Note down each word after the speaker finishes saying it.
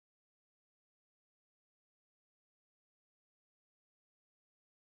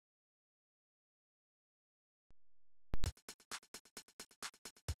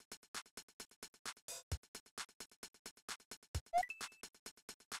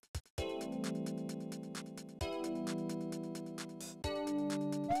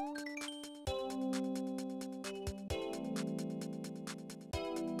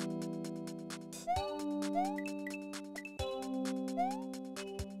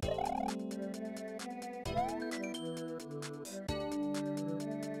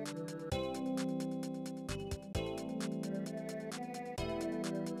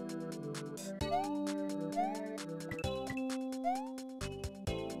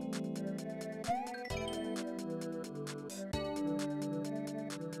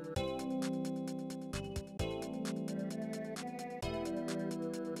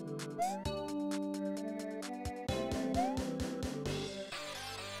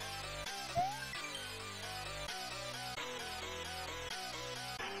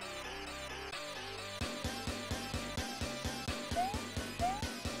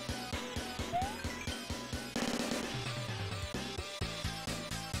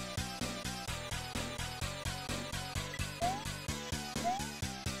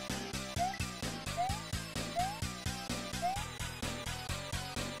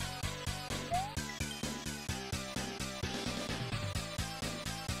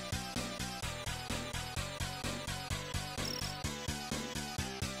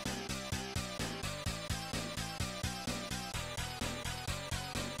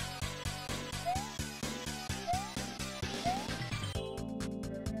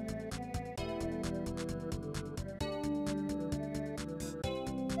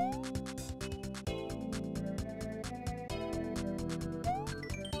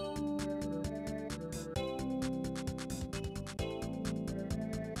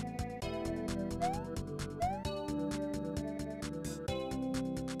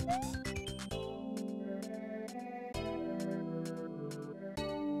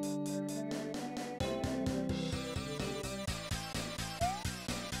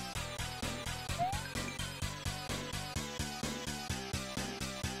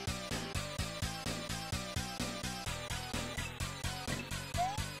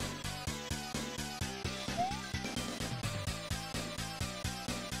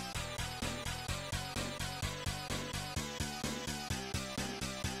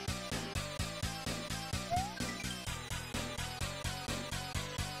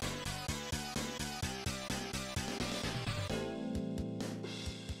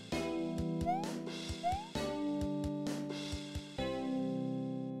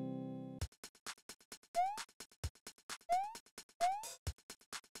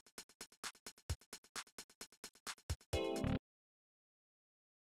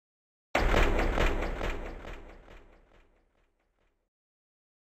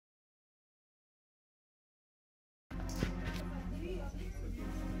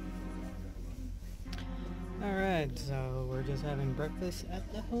Alright, so we're just having breakfast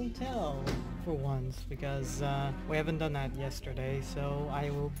at the hotel for once because we haven't done that yesterday, so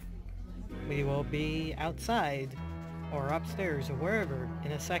we will be outside or upstairs or wherever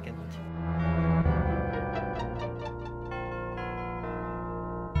in a second.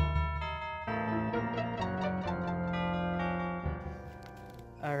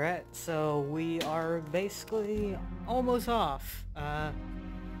 Alright, so we are basically almost off.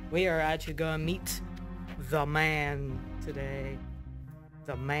 We are actually gonna meet the man today.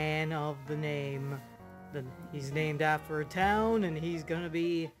 The man of the name. He's named after a town and he's gonna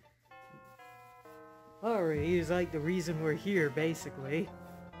be... oh, he's like the reason we're here, basically.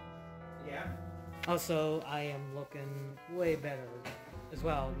 Yeah. Also, I am looking way better as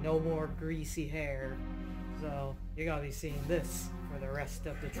well. No more greasy hair. So, you're gonna be seeing this for the rest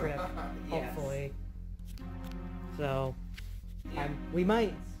of the trip, yes. Hopefully. So, yeah. We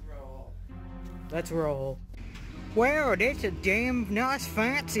might... let's roll. Wow, that's a damn nice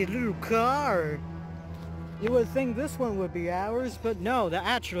fancy little car. You would think this one would be ours, but no,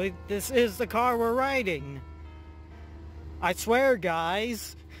 actually, this is the car we're riding. I swear,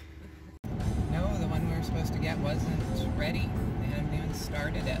 guys. No, the one we were supposed to get wasn't ready. They hadn't even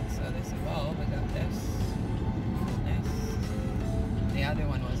started it, so they said, well, we got this. The other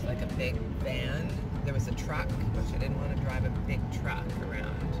one was like a big van. There was a truck, which I didn't want to drive a big truck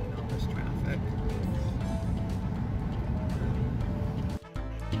around in all this traffic.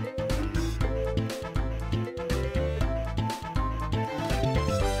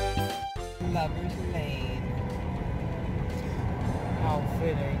 Lover's Lane. How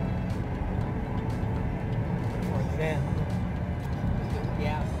fitting. For them.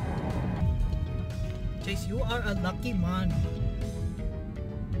 Yeah. Chase, you are a lucky man.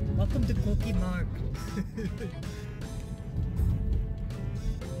 Welcome to Cookie Mark. Yeah,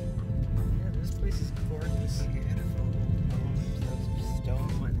 this place is gorgeous. Beautiful. Those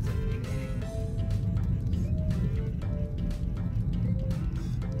stone ones at the beginning.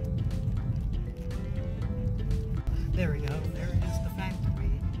 There we go. There is the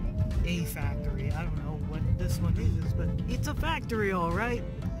factory. A factory. I don't know what this one is, but it's a factory, alright.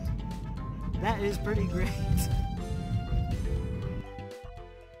 That is pretty great.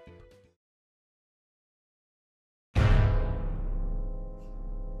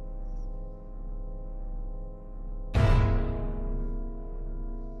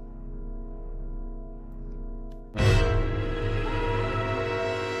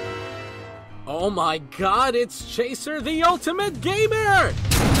 Oh my god, it's Chaser the Ultimate Gamer!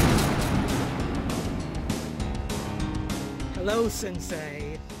 Hello,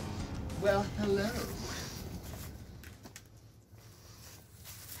 Sensei. Well, hello.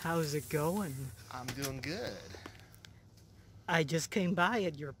 How's it going? I'm doing good. I just came by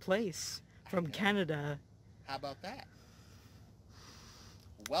at your place from Canada. How about that?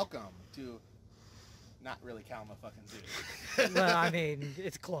 Welcome to... not really Kalamaf-ckinzoo. Well, I mean,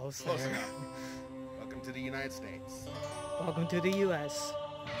 it's close. Close enough. Welcome to the United States. Welcome to the U.S.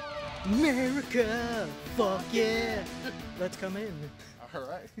 America! Fuck yeah! Let's come in.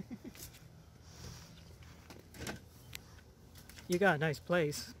 Alright. You got a nice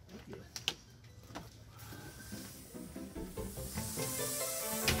place. Thank you.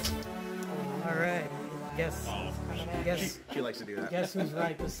 Alright. Guess. She likes to do that. Guess who's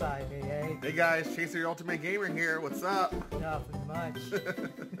right beside me, eh? Hey guys, Chaser your Ultimate Gamer here. What's up? Nothing much.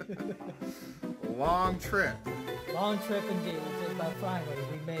 Long trip. Long trip indeed, but finally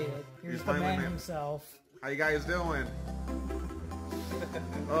we made it. Here's the man himself. How you guys doing?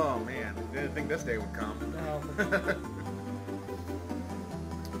 Oh man, didn't think this day would come. No.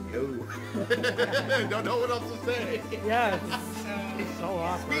 no. Don't know what else to say. Yeah, it's so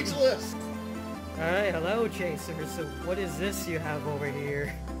awesome. Speechless. Alright, hello Chaser. So what is this you have over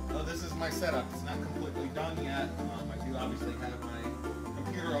here? Oh, this is my setup. It's not completely done yet. I do obviously have my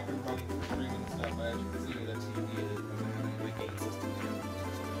computer up and running for streaming and stuff. But as you can see, the TV doesn't have any of my game system yet.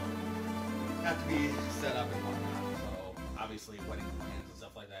 Have to be set up and whatnot. So obviously wedding plans and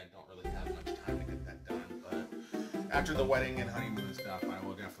stuff like that, I don't really have much time to get that done. But after the wedding and honeymoon and stuff, I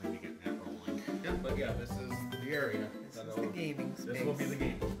will definitely be getting that rolling. Yep, but yeah, this is the area. This is the gaming space. This will be the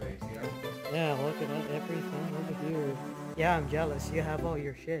gaming space, yeah. Yeah, look at everything over here. Yeah, I'm jealous. You have all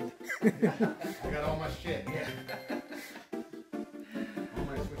your shit. I got all my shit, yeah. All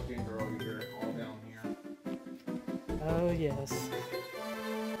my Switch games are over here, all down here. Oh, yes.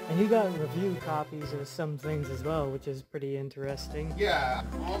 And you got review copies of some things as well, which is pretty interesting. Yeah,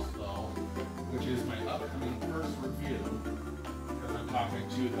 also, which is my upcoming first review, because I'm talking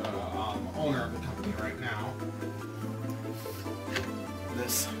to the owner of the company right now.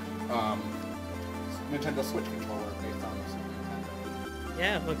 This Nintendo Switch controller based on this Nintendo.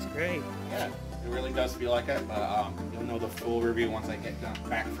 Yeah, it looks great. Yeah, it really does feel like it, but you'll know the full review once I get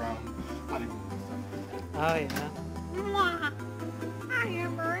back from honeymoon and stuff. Oh, yeah. Mwah! I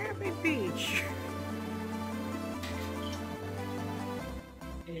am Rabbit Beach.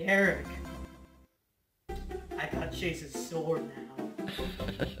 Hey, Eric. I got Chase's sword now.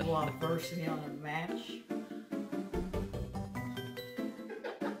 You want to verse me on a match?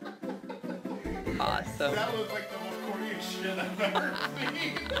 Awesome. That was like the most corniest shit I've ever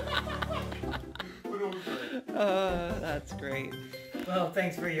seen. But it was great. That's great. Well,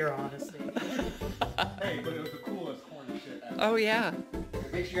 thanks for your honesty. Hey, but it was the coolest corny shit ever. Oh yeah.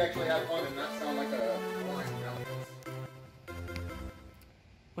 It makes you actually have fun and not sound like a boring nonsense.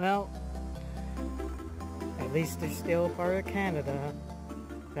 Well, at least they're still part of Canada.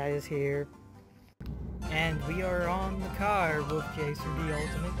 That is here. And we are on the car with Chaser, the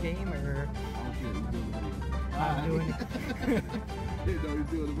Ultimate Gamer. I'm doing it. Didn't know you were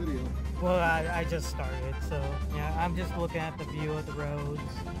doing a video. Well, I just started, so yeah, I'm just looking at the view of the roads.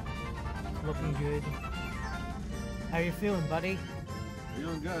 Looking good. How you feeling, buddy?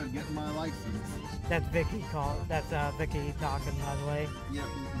 Feeling good, getting my license. That's Vicky That's Vicky talking, by the way. Yep,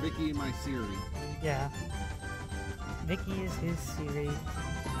 Vicky and my Siri. Yeah. Vicky is his Siri.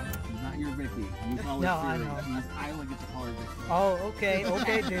 She's not your Vicky. You call her No, Siri. I know. I like it to call her Vicky. Oh, okay,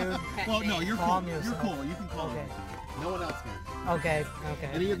 dude. Well, no, you're Calm cool. yourself. You're cool. You can call Okay. her. No one else can. Okay.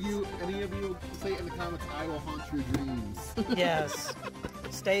 Any of you say it in the comments, I will haunt your dreams. Yes.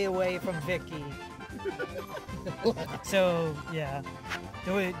 Stay away from Vicky. So, yeah.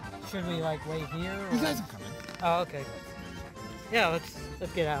 Should we like wait here? Or? You guys are coming. Oh, okay. Yeah, let's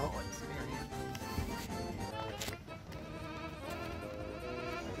get out.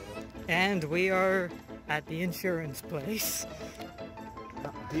 And we are at the insurance place.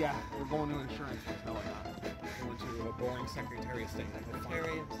 Yeah, we're going to insurance. No, we're not. Going to a boring Secretary of State.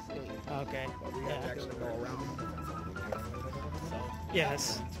 Secretary of State. Okay. But we have to actually go around.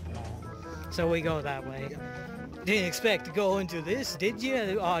 Yes. So we go that way. Didn't expect to go into this, did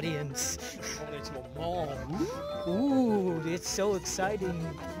you, audience? Going into a mall. Ooh, it's so exciting.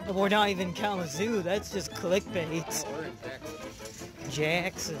 We're not even Kalamaf-ckinzoo, that's just clickbait. We're in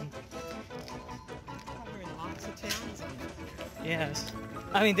Jackson. We're in lots of towns. Yes.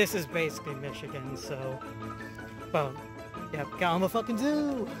 I mean, this is basically Michigan, so... Well, yeah,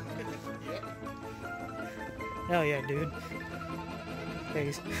 Kalamaf-ckinzoo! Hell yeah, dude.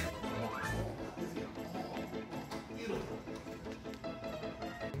 Thanks.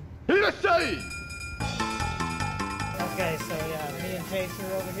 Okay, so yeah, me and Chaser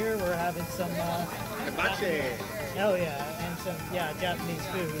over here, we're having some, Hibachi. hell yeah, and some, yeah, Japanese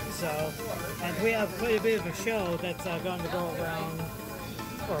food, so, and we have quite a bit of a show that's going to go around,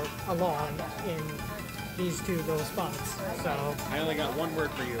 or along, in these two little spots, so. I only got one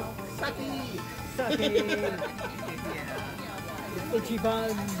word for you. Sucky! Yeah. Itchy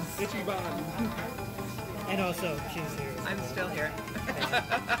buns! Itchy bun. And also, she's here. I'm still here.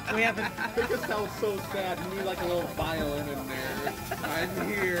 We haven't, It just sounds so sad. You need like a little violin in there. I'm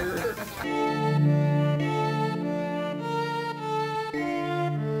here. I'm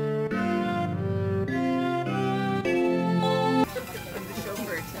the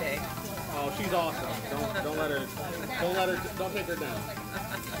chauffeur today. Oh, she's awesome. Don't take her down.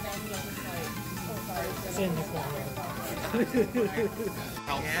 it's in the corner.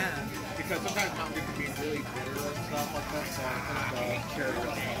 Yeah. Because sometimes Mountain Dew can be really bitter and stuff like that, so I think cherry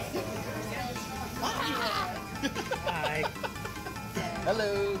Hi.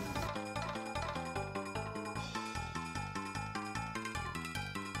 Hello.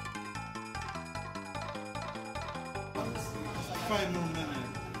 5 more minutes.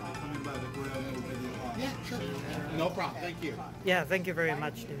 Coming by the grill and we'll video off. Yeah, sure. No problem. Thank you. Yeah, thank you very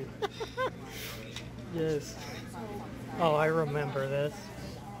much, dude. Yes. Oh, I remember this.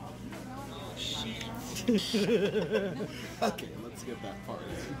 Okay, let's get that part.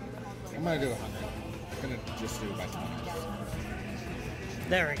 I'm gonna do 100. I'm gonna just do it by times.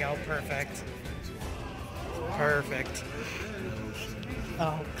 There we go. Perfect. Perfect.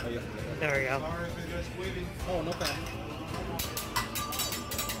 Oh, there we go. Oh, no problem.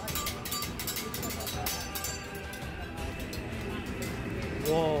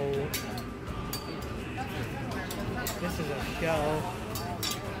 Whoa. This is a show.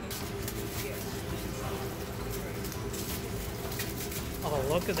 Oh,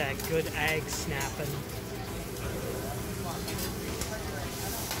 look at that good egg snapping.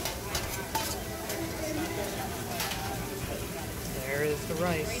 There is the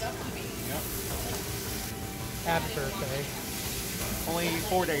rice. Yep. Happy birthday. Only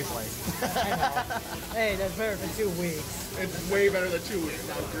 4 days late. I know. Hey, that's better than 2 weeks. It's way better than 2 weeks.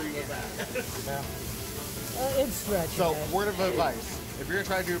 I agree with that. Yeah. It's stretching. So, it. word of advice. If you're going to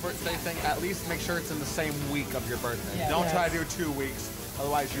try to do a birthday thing, at least make sure it's in the same week of your birthday. Yeah. Don't try Yes. to do 2 weeks.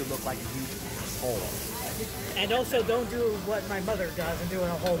 Otherwise, you look like a huge asshole. And also don't do what my mother does and do it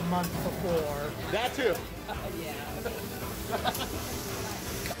a whole month before. That too.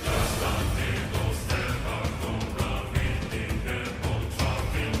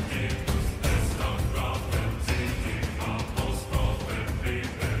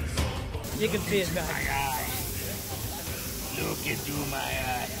 You can see it back. Look into my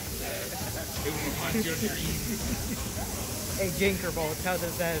eyes. It will haunt your dreams. Hey, Jinkerbolts, how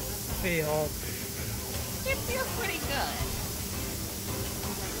does that feel? It feels pretty good.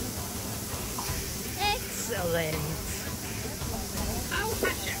 Excellent. I'll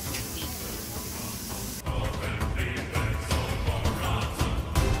watch it.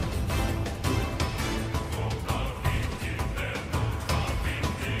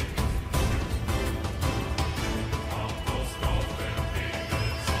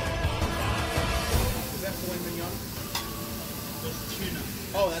 Is that filet mignon? Tuna.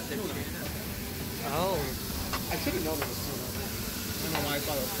 Oh, that's tuna. Oh. I should have known it was tuna. I don't know why I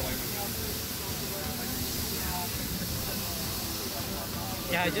thought it was filet mignon.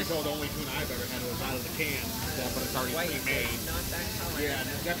 Yeah, I Truth be just... told, the only tuna I've ever had was out of the can, but it's already White, pre-made. not that color. Yeah,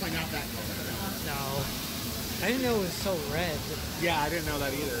 definitely not that color. No. I didn't know it was so red. Yeah, I didn't know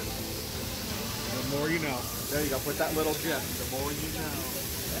that either. The more you know. There you go. Put that little gif. The more you know.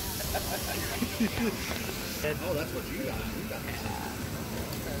 Oh, that's what you got. You got this.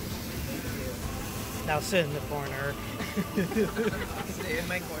 Now sit in the corner. I'll stay in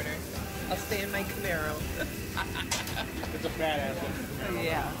my corner. I'll stay in my Camaro. It's a badass one.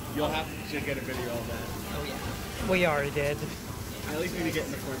 Yeah. You'll have to get a video of that. Oh yeah. We already did. I at least need to get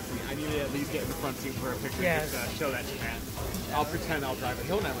in the front seat. I need to at least get in the front seat for a picture. Yes. Just, show that to Matt. I'll pretend I'll drive it.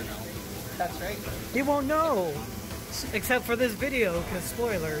 He'll never know. That's right. He won't know. Except for this video, because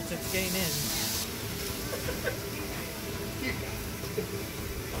spoilers, it's getting in.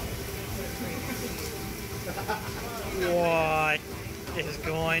 What is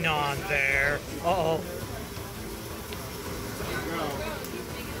going on there? Uh-oh.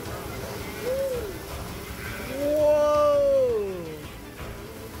 Whoa!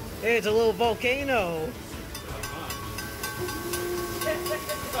 Hey, it's a little volcano.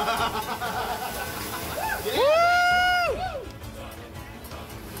 Woo!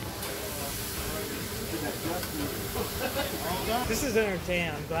 This is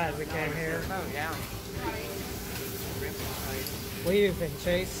entertaining. I'm glad we came here. Oh yeah. What do you think,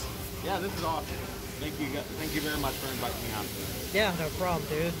 Chase? Yeah, this is awesome. Thank you very much for inviting me out. Yeah, no problem,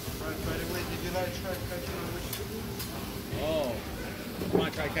 dude. By the way, did you like try catching a wish? Oh. I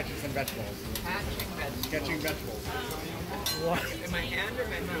want to try catching some vegetables. Hatching vegetables. Catching vegetables. What? In my hand or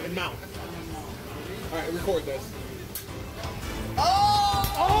my mouth? In mouth. Alright, record this. Oh,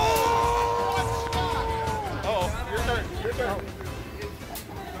 your turn. Your turn.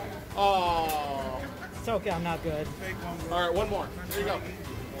 Oh. It's okay, I'm not good. Alright, one more. Here you go.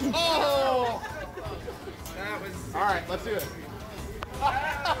 Oh! That was. Alright, let's do it. Little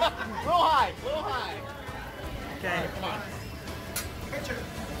high, little high. Okay. Come on.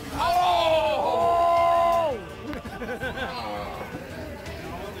 Oh!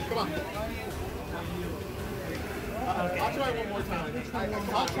 Come on. I'll try one more time.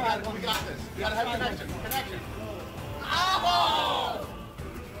 I'll try it. We got this. We gotta have connection. Connection. Oh!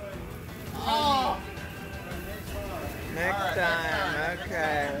 Oh! Next All right, time. next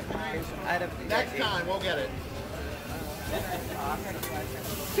Okay. I don't think Next time, we'll get it. I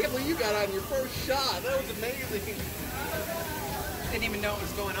can't believe you got on your first shot. That was amazing. Didn't even know what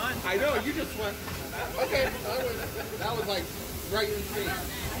was going on. I know, you just went, okay, that was like right in the face.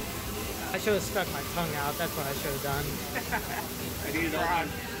 I should have stuck my tongue out. That's what I should have done. I needed to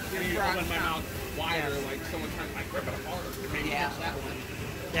open my mouth wider, like someone trying to like rip it apart. Maybe catch that one.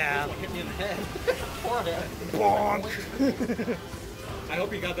 Yeah. This one hit me in the head. Forehead. Bonk. I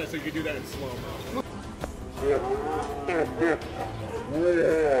hope you got that so you could do that in slow-mo.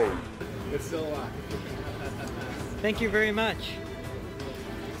 It's still alive. Thank you very much.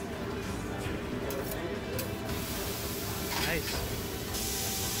 Nice.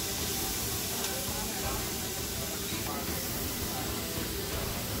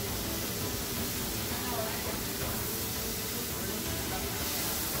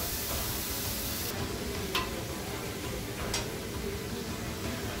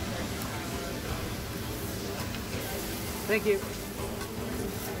 Thank you.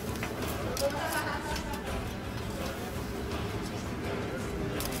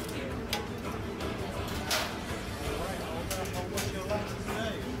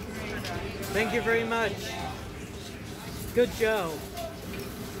 Thank you very much. Good show.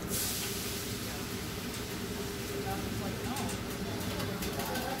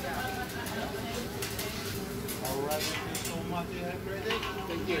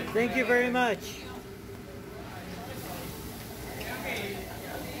 Thank you very much.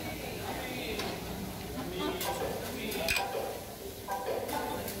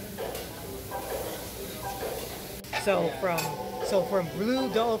 So from Blue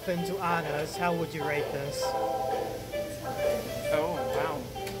Dolphin to Anna's, how would you rate this? Oh, wow.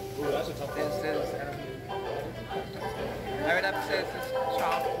 Ooh, that's a tough one. This is, I would have to say this is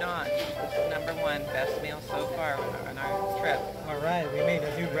top notch. This is #1 best meal so far on our trip. Alright, we made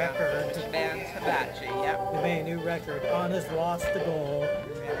a new record. Japan's hibachi, yep. We made a new record. Anna's lost the goal.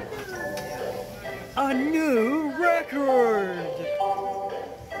 A new record!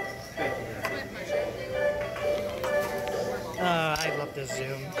 I love this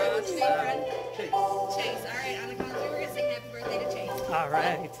Zoom. Chase. All right, on the count of three, we're gonna sing Happy Birthday to Chase. All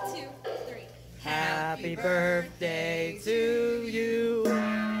right. 1, 2, 3. Happy birthday to you.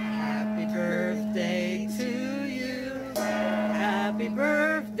 Happy birthday to you. Happy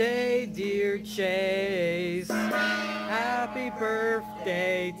birthday, dear Chase. Happy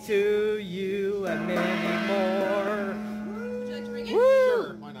birthday to you and many more. Would you like to ring it? Woo!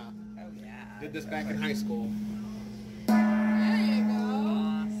 Sure, why not? Oh, yeah. Did this back in high school. There you go.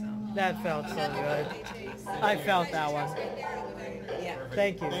 Awesome. That felt so Happy good. birthday, Chase. I felt that one. Right there on the back. Yeah.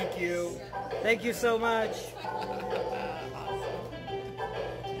 Thank you. Thank you. Thank you so much.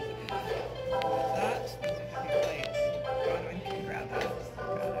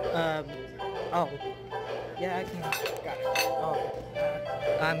 Oh. Yeah, I can. Got it. Oh.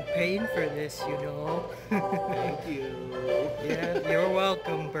 I'm paying for this, you know. Thank you. Yeah, you're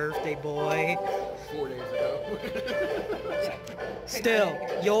welcome, birthday boy. 4 days ago. Still,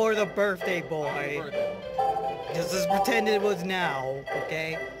 you're the birthday Happy boy. birthday. Just as pretend it was now,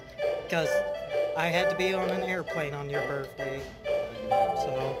 okay? Because I had to be on an airplane on your birthday.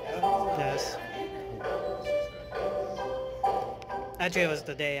 So, yes. Actually, it was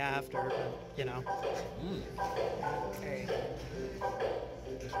the day after, but, you know. Okay.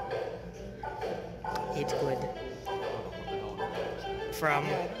 It's good. From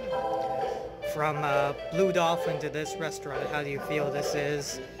Blue Dolphin to this restaurant, how do you feel this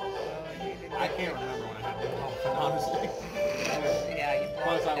is? I can't remember when I had the dolphin, honestly. Yeah, you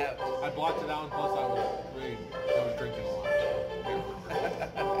Plus, blocked it out. I blocked it out, and plus I was drinking a lot.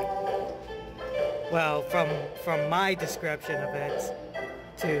 Well, from my description of it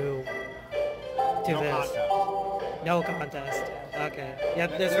to No this. contest. No contest. Okay.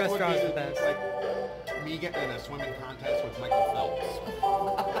 Yep, this That would restaurant's be the best. Like me getting in a swimming contest with Michael Phelps.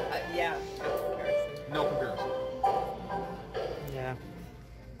 Yeah. No comparison. Yeah.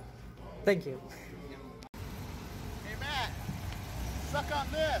 Thank you. Hey Matt, suck on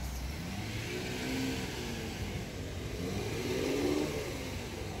this.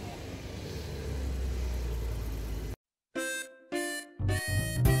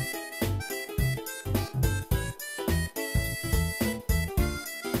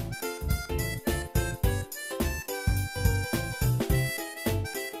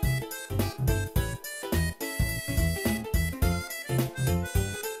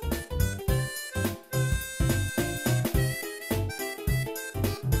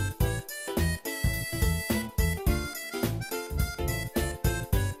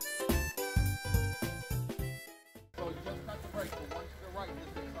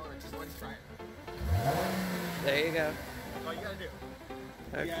 There you go. That's all you gotta do.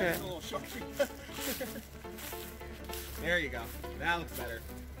 Okay. Yeah, it's a little short. There you go. That looks better.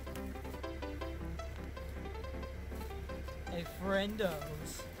 A friendos.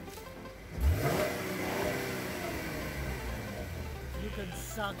 You can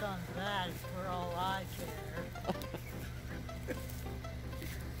suck on that for all I care.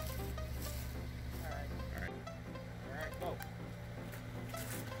 Alright, go.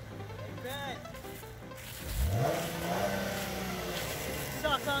 Hey, Ben!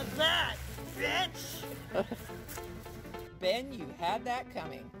 Suck on that, bitch! Ben, you had that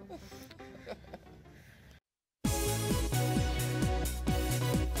coming.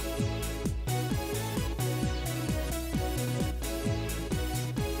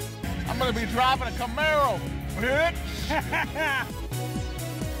 I'm gonna be driving a Camaro, bitch!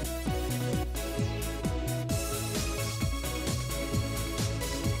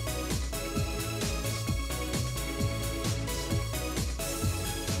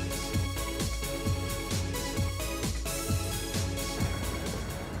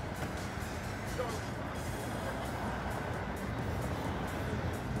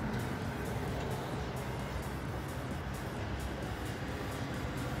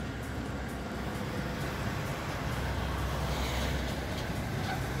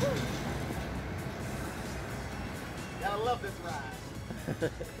 I love this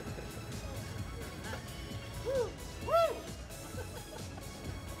ride. Woo! Woo!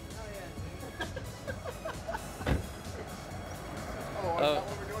 Oh, I thought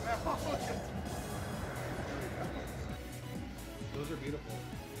we were doing that. Those are beautiful.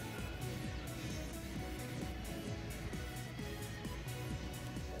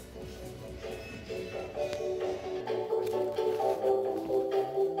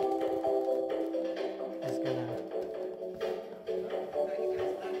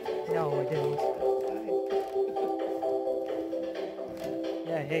 No, we didn't.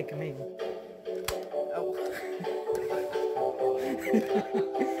 Yeah, hey, Kameen. Oh.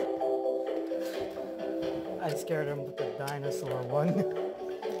 I scared him with the dinosaur one.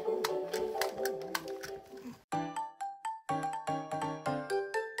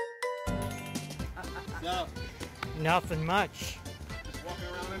 No, Nothing much. just walking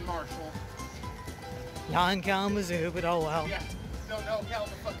around in Marshall. Not in Kalamaf-ckinzoo, but oh well. Yeah, don't know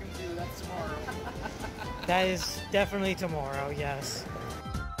Kalamaf-ckinzoo, that's tomorrow. That is definitely tomorrow, yes.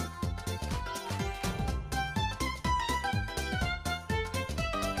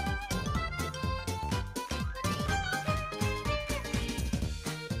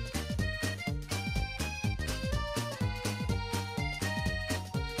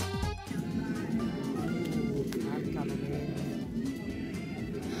 I'm coming in.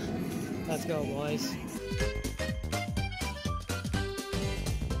 Let's go, boys.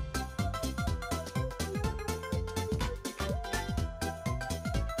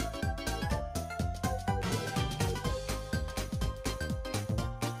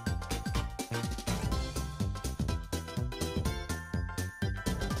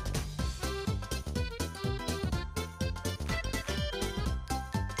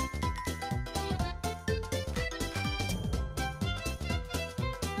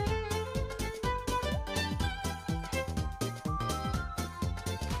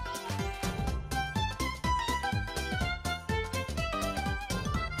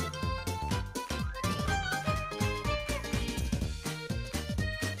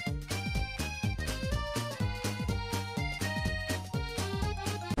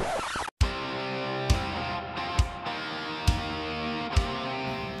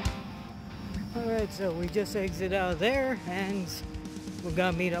 Alright, so we just exited out of there and we're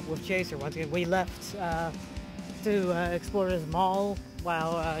gonna meet up with Chaser once again. We left to explore his mall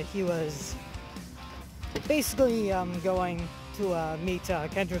while he was basically going to meet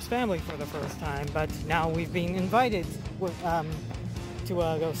Kendra's family for the first time, but now we've been invited to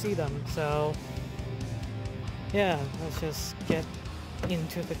go see them, so yeah, let's just get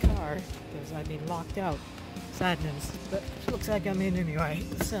into the car because I've been locked out. Sadness, but it looks like I'm in anyway,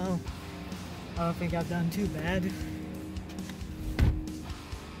 so I don't think I've done too bad.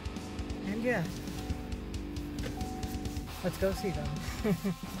 And yeah, let's go see them.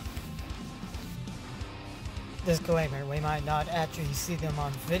 Disclaimer, we might not actually see them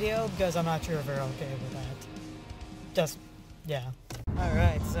on video because I'm not sure if they're okay with that. Just, yeah.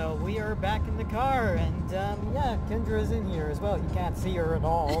 Alright, so we are back in the car and yeah, Kendra's in here as well. You can't see her at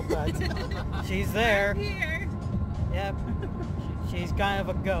all, but she's there. I'm here. Yep. She's kind of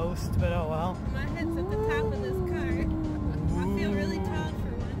a ghost, but oh well. My head's at the top of this car. I feel really tall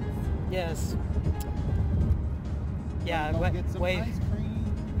for once. Yes. Yeah, Get some wait. ice cream.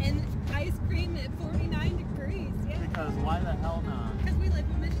 And ice cream at 49 degrees, yeah. Because why the hell not? Because we live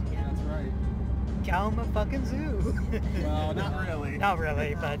in Michigan. That's right. Kalamaf-ckinzoo. Well, not really. Not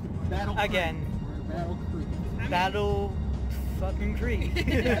really, but Battle again, Battle Creek. Battle fucking Creek.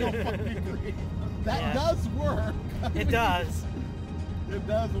 Battle fucking Creek. That Yeah. does work. It does. It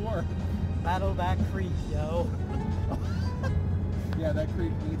does work. Battle that creek, yo. Yeah, that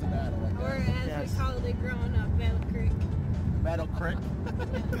creek needs a battle. I Or guess. as Yes. we called it growing up, Battle Creek. Battle Creek.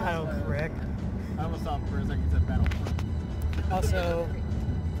 Battle Creek. I almost thought for a second you said Battle Creek. Also,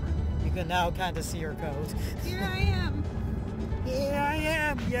 you can now kind of see her code. Here I am. Here I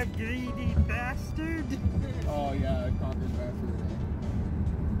am, you greedy bastard. Oh yeah, I conquered Bastard.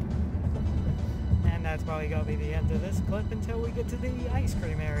 And that's probably gonna be the end of this clip until we get to the ice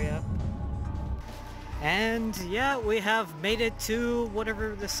cream area. And yeah, we have made it to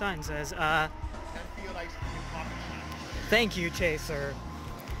whatever the sign says. Enfield Ice Cream Coffee Shop. Thank you, Chaser.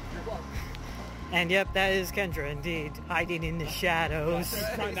 You're welcome. And yep, that is Kendra indeed, hiding in the shadows. She's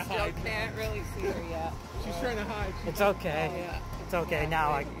trying to Still hide. can't really see her yet. She's trying to hide. It's okay. Oh, yeah. It's okay.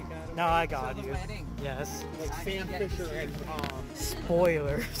 Now I got So the you. wedding. Yes. Like Sam Fisher and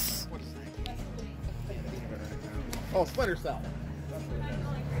Spoilers. oh, Splinter Cell.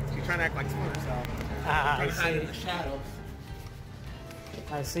 She's trying to act like Splinter Cell. Ah, Trying I to hide in see. the shadows.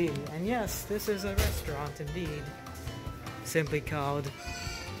 I see. And yes, this is a restaurant indeed. Simply called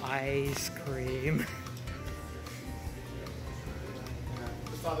Ice Cream.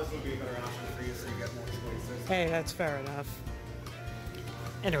 Just thought this would be a better option for you so you get more choices. Hey, that's fair enough.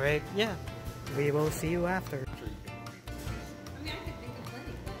 Anyway, yeah. We will see you after. I mean, I could think of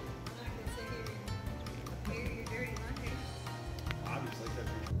plenty, but I'm not gonna sit here and hear your dirty laundry. Obviously,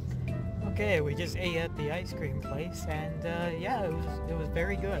 because Okay, we just ate at the ice cream place, and yeah, it was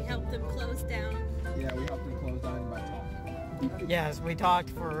very We good. helped them close down. yeah, we helped them close down by talking. Yes, we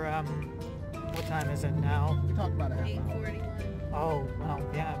talked for what time is it now? We talked about a half hour. 8:41. Oh, well,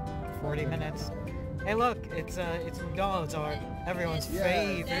 yeah, 40 minutes. Hey, look, it's McDonald's, our everyone's Yeah.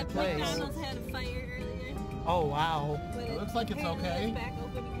 favorite That place. McDonald's had a fire earlier, Oh wow. but It looks like it's apparently okay. It's back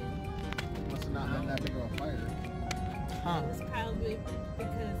open again. Must have not been that big of a fire. Huh. It was probably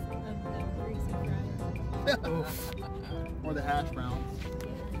because of the greasy fries. Oof. Or the hash browns.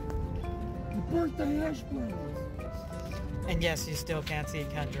 The birthday hash browns. And yes, you still can't see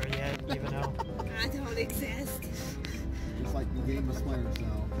Kendra yet, even though. I don't exist. Just like the game of Splinter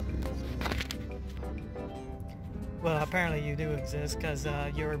Cell. Well, apparently you do exist because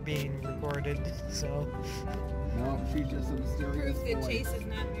you're being recorded. So. No, she's just a mysterious Proof that voice. Chase is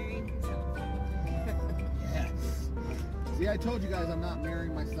not marrying himself. Yes. See, I told you guys I'm not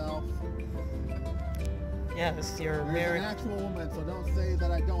marrying myself. Yes, you're There's married. an actual woman, so don't say that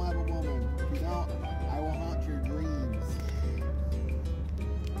I don't have a woman. If you don't, I will haunt your dreams.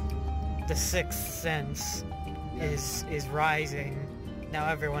 The sixth sense Yes. is rising. Now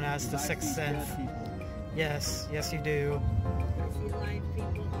everyone has the I sixth see sense. dead people. Yes, yes you do. I see live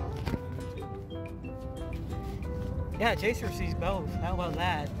people. Yeah, Chaser sees both. How about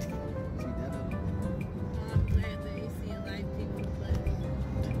that? See dead people. I'm glad that you see live people, but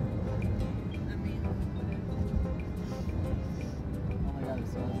I mean, Oh my god,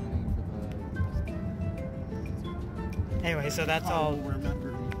 it's so much name for the... Anyway, so that's Carl all. will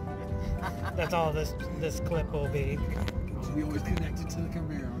remember me. That's all this clip will be. We always connected to the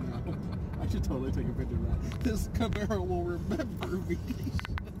Camaro now. I should totally take a picture of that. This Camaro will remember me.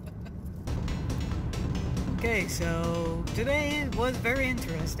 Okay, so today was very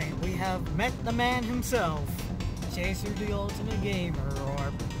interesting. We have met the man himself, Chaser the Ultimate Gamer,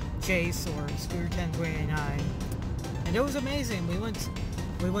 or Chase, or Scooter 1029, and it was amazing. We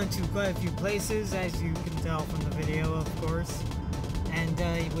went to quite a few places, as you can tell from the video, of course,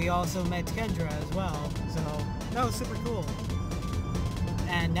 and we also met Kendra as well. So that was super cool.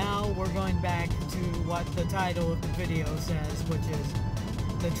 And now we're going back to what the title of the video says, which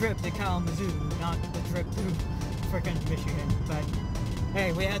is the trip to Kalamazoo, not the trip to frickin' Michigan. But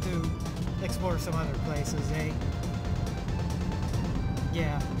hey, we had to explore some other places, eh?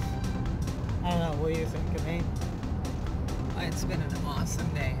 Yeah. I don't know, what do you think, Kameen? It's been an awesome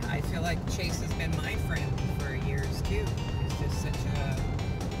day. I feel like Chase has been my friend for years too. He's just such a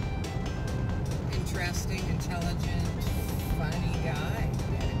interesting, intelligent, funny guy.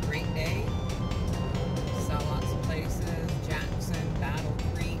 We had a great day. Saw lots of places. Jackson, Battle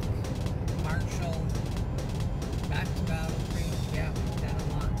Creek, Marshall, back to Battle Creek. Yeah, we've done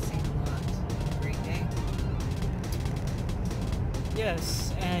a lot, seen a lot. Great day.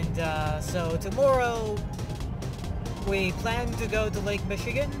 Yes, and so tomorrow we plan to go to Lake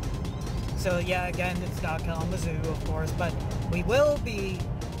Michigan. So yeah, again, it's not Kalamazoo, of course, but we will be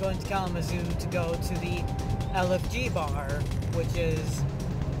going to Kalamazoo to go to the LFG bar, which is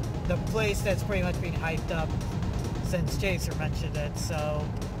the place that's pretty much been hyped up since Chaser mentioned it, so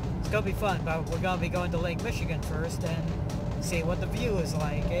it's gonna be fun, but we're gonna be going to Lake Michigan first and see what the view is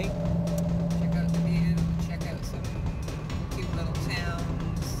like, eh? Check out the view, check out some cute little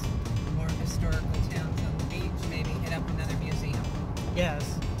towns, more historical towns on the beach, maybe hit up another museum.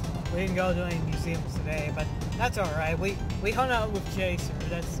 Yes, we didn't go to any museums today, but that's alright. We hung out with Chaser,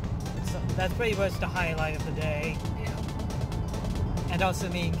 that's pretty much the highlight of the day. Yeah. And also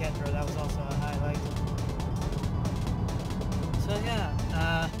me and Kendra, that was also a highlight. So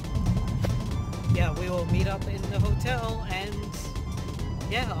yeah, we will meet up in the hotel and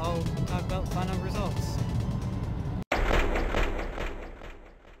yeah, I'll talk about final results.